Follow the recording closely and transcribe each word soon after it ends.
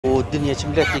والدنيا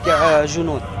تملات لي كاع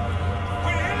جنود.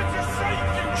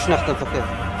 واش نخدم فكيف؟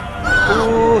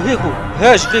 هيكو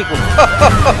هاش غيكو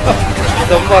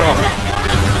دمرهم.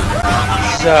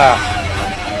 زاح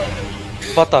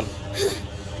بطل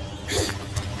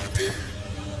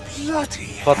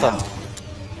بطل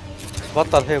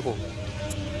بطل هيكو.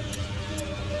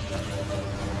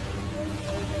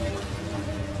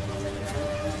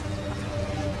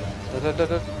 لا لا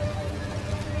لا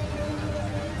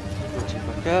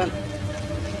مكان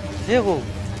هيكو.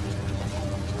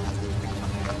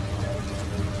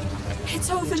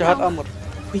 انتهى الأمر.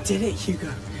 We did it,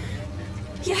 Hugo.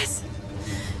 Yes.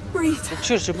 Breathe.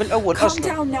 تشرشوا من الأول أصلا. Calm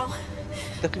down now.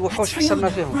 ذاك الوحوش حصلنا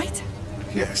فيهم. Right?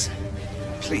 Yes.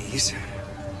 Please.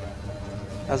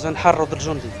 لازم نحرض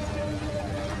الجندي.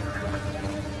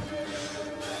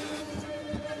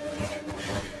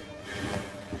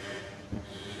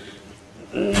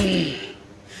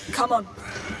 Come on.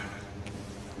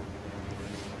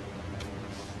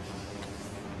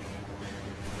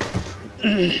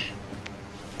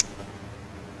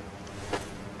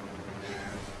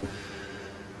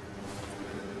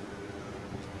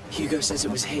 Hugo says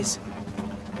it was his.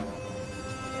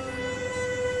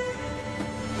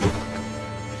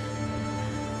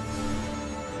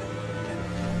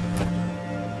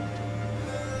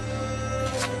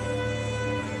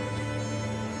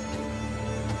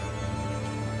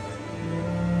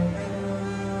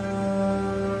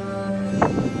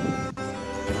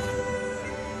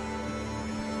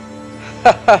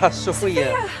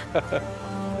 صوفيا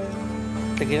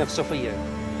لقينا في صوفيا.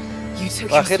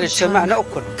 واخيرا اجتمعنا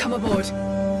اكل اللي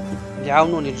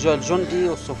يعاونوني الجندي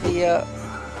وصوفيا.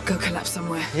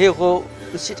 هيوغو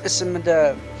نسيت اسم من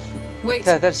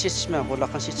هذا نسيت اسمه ولا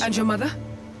نسيت اسمه.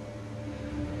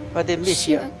 هذه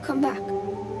اميسيا.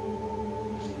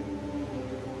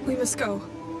 We must go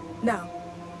now.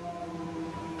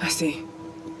 I see.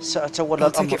 سأتولى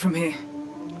الأمر. Take it from here.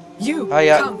 You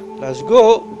هيا come. let's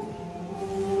go.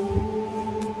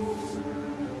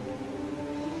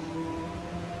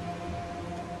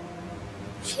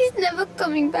 She's never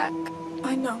coming back.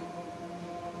 I know.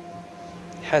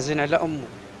 حزين على أمه.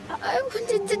 I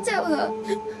wanted to tell her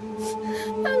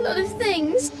a lot of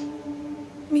things.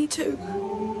 Me too.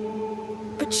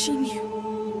 But she knew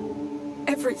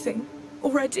everything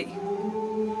already.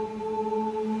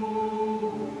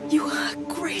 You were her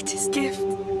greatest gift.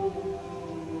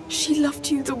 She loved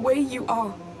you the way you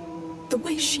are, the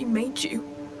way she made you.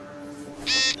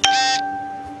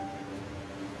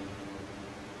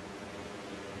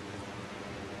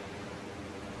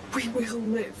 We will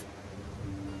live.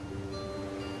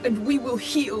 And we will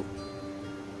heal.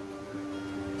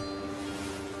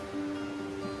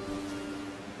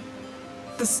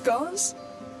 The scars?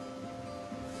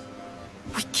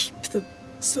 We keep them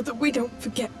so that we don't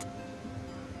forget.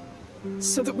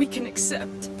 So that we can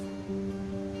accept.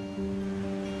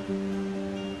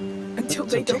 Until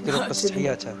they don't hurt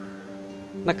anymore.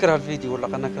 نكره الفيديو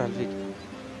ولا نكره الفيديو.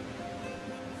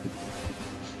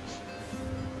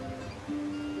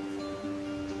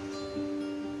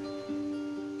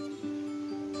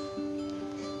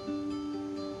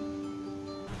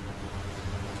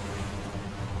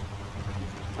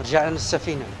 رجعنا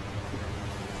للسفينة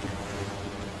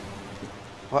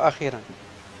وأخيرا.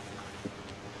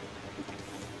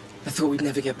 I thought we'd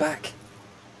never get back.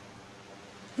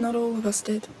 Not all of us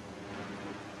did.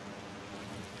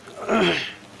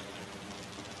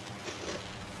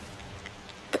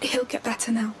 But he'll get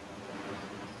better now.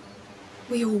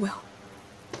 We all will.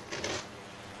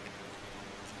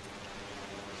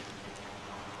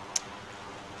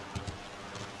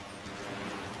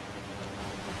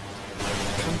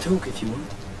 Talk if you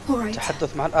want. All right.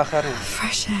 تحدث مع الآخرين.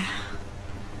 Fresh air.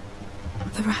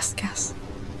 The rascas.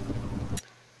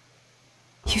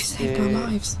 You saved our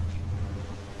lives.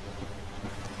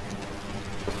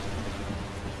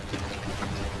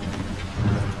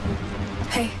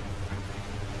 Hey.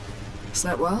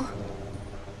 Slept well?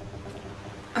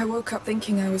 I woke up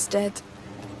thinking I was dead.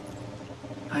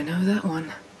 I know that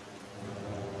one.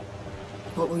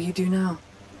 What will you do now?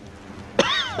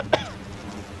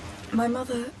 My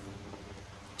mother,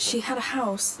 she had a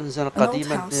house, منزل an old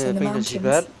قديما house in the بين الجبال.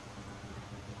 mountains.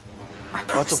 I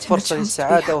promised him a فرصة chance to be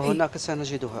للسعادة happy. وهناك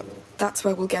سنجدها. That's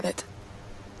where we'll get it.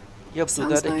 يبدو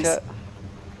Sounds ذلك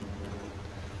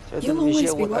You'll عندما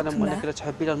يجيء always be الألم welcome وأنك there. لا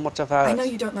تحبين I المرتفعات. know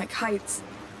you don't like heights.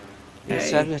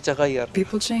 الإنسان يتغير.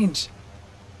 People change.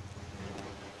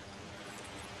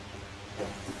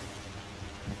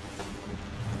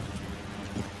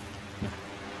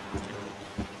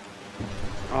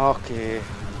 اوكي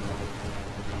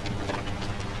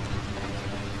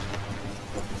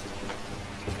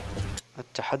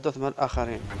التحدث مع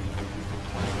الآخرين.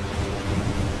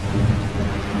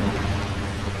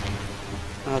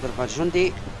 هذا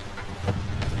الجندي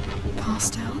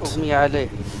أغمي عليه،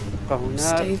 بقى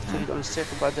هناك تريد أن يستيقظ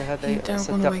بعد هذا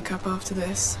صدق. هذا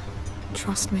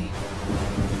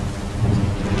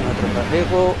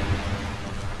وهيوغو.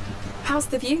 How's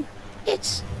the view?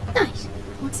 It's nice.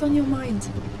 What's on your mind?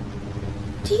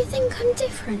 Do you think I'm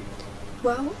different?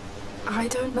 Well, I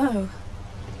don't know.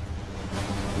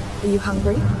 Are you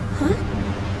hungry? Huh?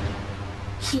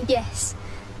 Yes.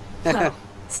 Well,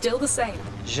 still the same.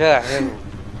 جاع هيوغو.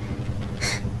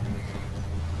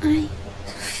 I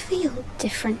feel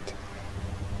different.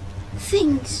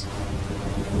 Things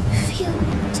feel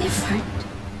different.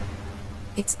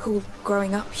 It's called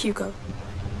growing up, Hugo.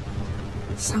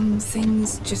 Some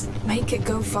things just make it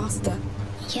go faster.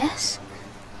 Yes?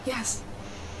 Yes.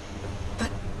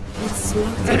 But we'll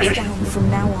slow things down from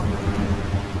now on.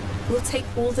 We'll take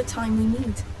all the time we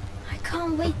need. I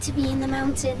can't wait to be in the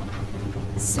mountain.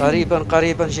 Soon.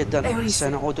 قريبا جدا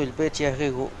سنعود البيت يا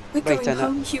هيوغو. We're going بيتنا.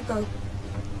 home, Hugo.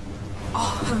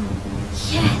 Our home.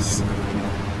 Yes.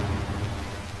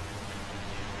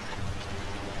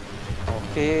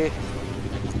 اوكي.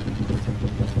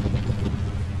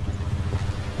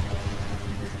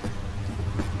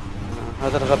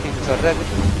 هذا الغبي مترقد.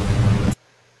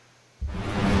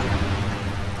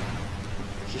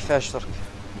 كيفاش درك؟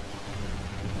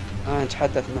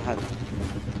 نتحدث مع هذا.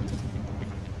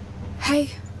 Hey,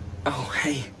 Oh,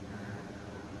 hey.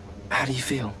 How do you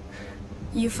feel?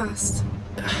 you first.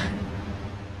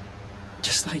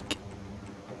 Just like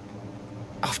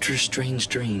after a strange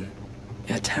dream,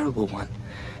 a terrible one.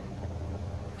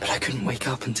 But I couldn't wake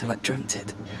up until I dreamt it.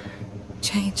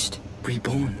 Changed.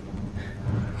 Reborn.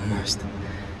 Almost.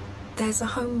 There's a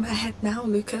home ahead now,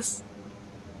 Lucas.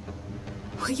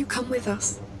 Will you come with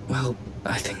us? Well,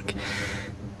 I think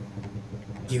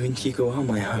you and Hugo are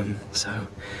my home, so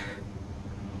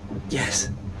yes.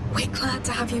 We're glad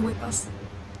to have you with us.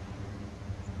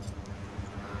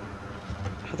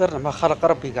 حضرنا ما خلق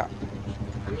ربي قاع.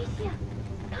 Amysia,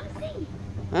 come see.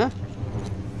 ها؟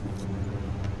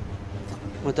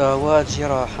 مداواة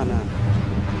جراحنا.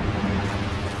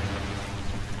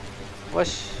 وش؟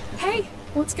 Hey,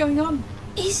 what's going on?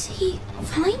 Is he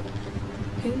fine?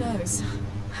 Who knows?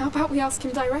 How about we ask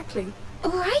him directly?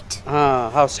 All right?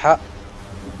 ها صحى.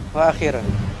 وأخيرا.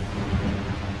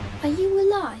 Are you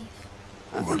alive?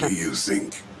 What do you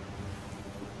think?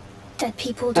 Dead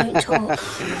people don't talk.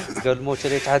 قال الموت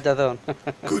اللي يتحدثون.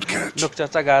 Good catch. نكتة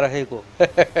تقع على هيوغو.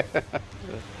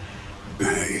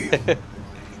 Hey.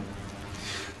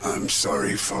 I'm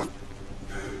sorry for...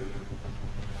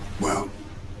 well,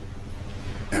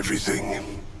 everything.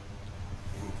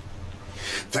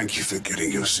 Thank you for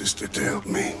getting your sister to help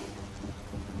me.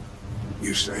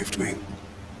 You saved me.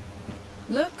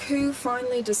 Look who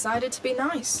finally decided to be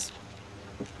nice.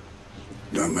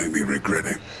 Don't make me regret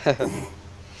it.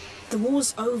 The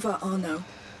war's over, Arno.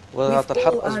 وضغط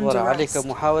الحرب أزور عليك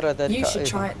محاورة ذلك. You should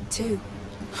try it too.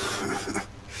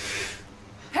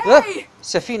 Hey! Hey!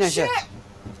 سفينة جات.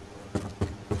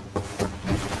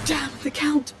 Damn the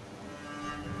count.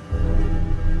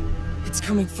 It's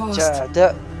coming fast.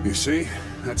 جاء. You see,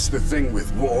 that's the thing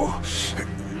with war.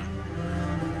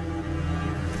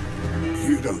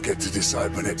 You don't get to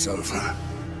decide when it's over.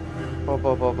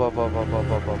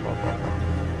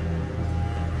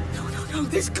 No,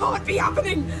 this can't be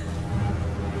happening.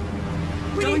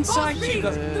 Go inside,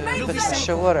 Hugo. فتح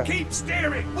الشوارع. Keep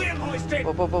steering. We're hoisting.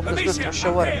 بس ندخل Amysia,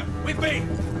 الشوارع. up here, with me.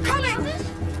 Coming!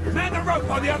 Man the rope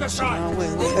on the other side.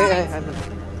 وين.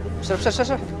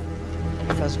 بسرعة.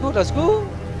 Let's go.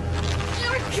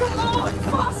 Come on,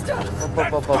 faster!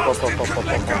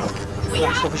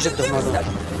 شوف جدهم هذول.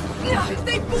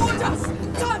 They board us!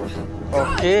 Done!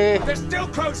 اوكي. They're still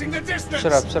closing the distance.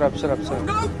 بسرعة.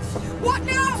 No! What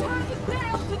now? Turn the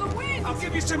sail to the wind! I'll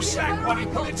give you some slack while I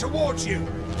pull it towards you.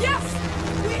 Yes!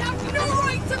 We have no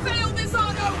right to fail this,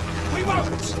 Arno! We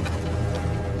won't.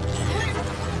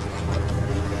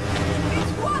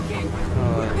 It's working!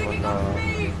 We're picking up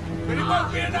speed! But it won't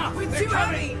be enough. We're They're too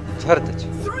heavy! coming. تهردت.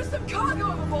 Throw some cargo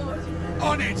overboard!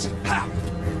 On it. Ha.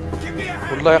 Give me a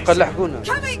hand. والله يقل لحقونا.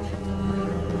 Coming!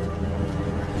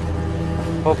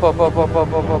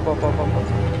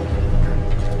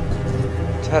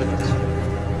 تهردت.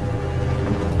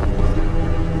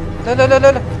 لا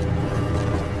انا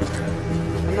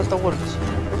طولت.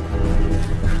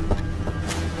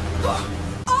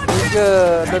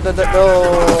 لا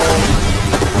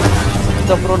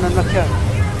دمرون المكان.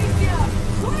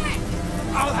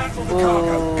 I'll handle the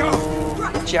cargo. Go.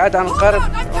 ابتعاد عن القارب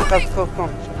انقذ كوكم.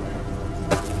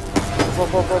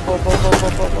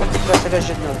 فاس على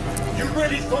جدنا.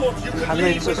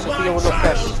 حماية صوفيا ولا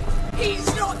فاس.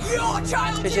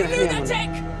 كيجي نحميهم.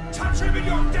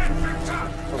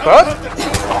 اقعد.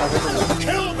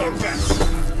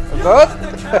 اقعد.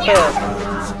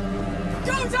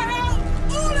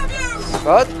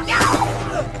 اقعد.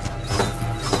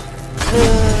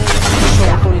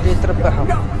 شوطوا اللي تربحهم.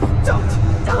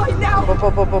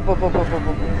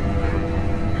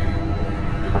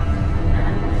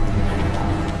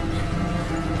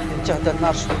 تحت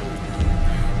النار شوي.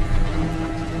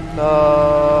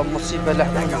 لا مصيبة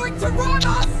لحقونا.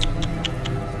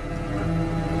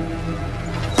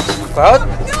 اقعد.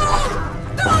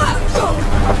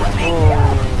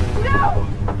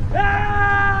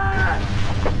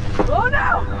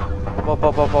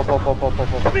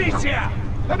 اميسيا!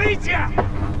 اميسيا!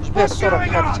 ايش بها الصورة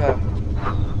بحالتها؟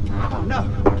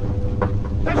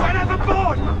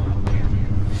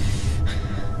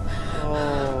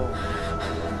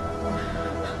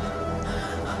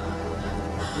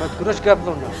 ما تقولوش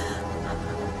قابلونا.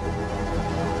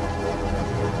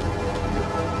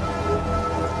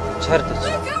 تهردت.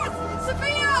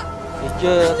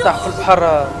 يجي طاح في البحر.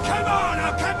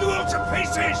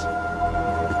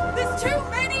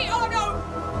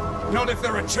 Not if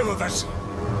there are two of us.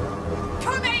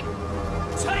 Coming!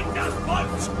 Take this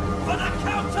boat for the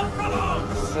count of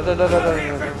balloons! لا لا لا لا لا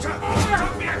لا.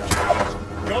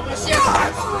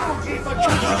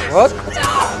 What?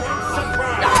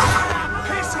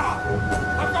 Piss off!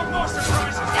 I've got more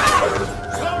surprises!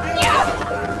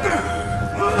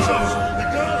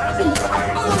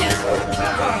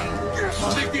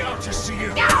 I'll leave the archers to you.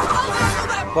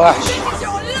 وحش.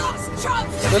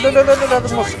 لا لا لا لا لا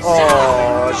هذا مص.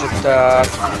 جدا.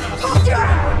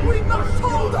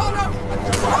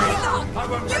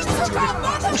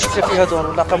 مشكلة في هذول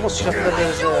ولا قاموس شاف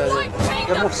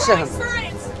يرموا في السهم.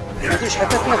 ما يديش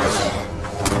حتى تنفس.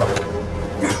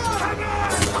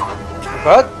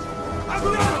 بعد.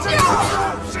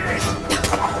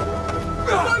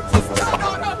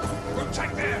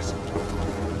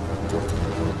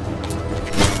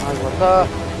 هاي والله.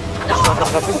 هذا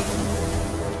غبي.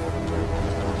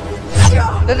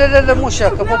 لا لا لا لا مو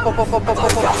شاف.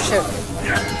 شاف.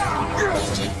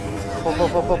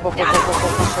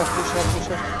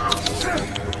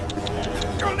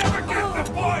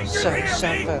 سهل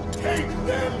سهل.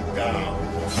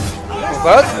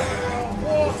 وبعد.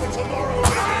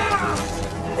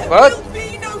 وبعد.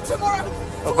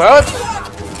 وبعد.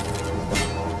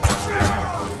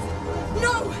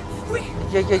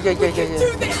 يا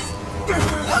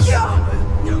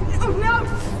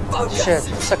شاد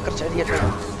سكرت عليا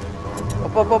الحين.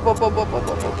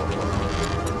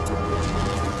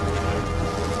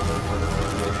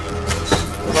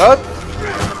 بعد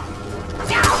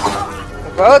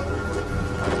بعد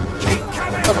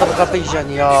هذا الغبي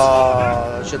جاني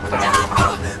يا جدا.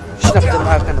 ايش نخدم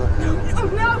معاك انا؟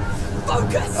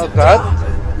 اقعد.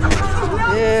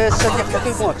 يا صديقي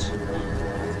يموت.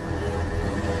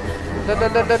 لا لا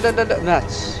لا لا لا لا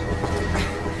مات.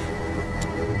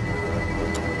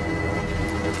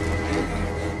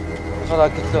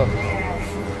 خلاص قلت له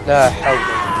لا حول.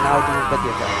 نعاود من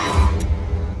البداية.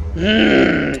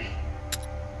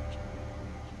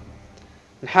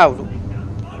 نحاولوا.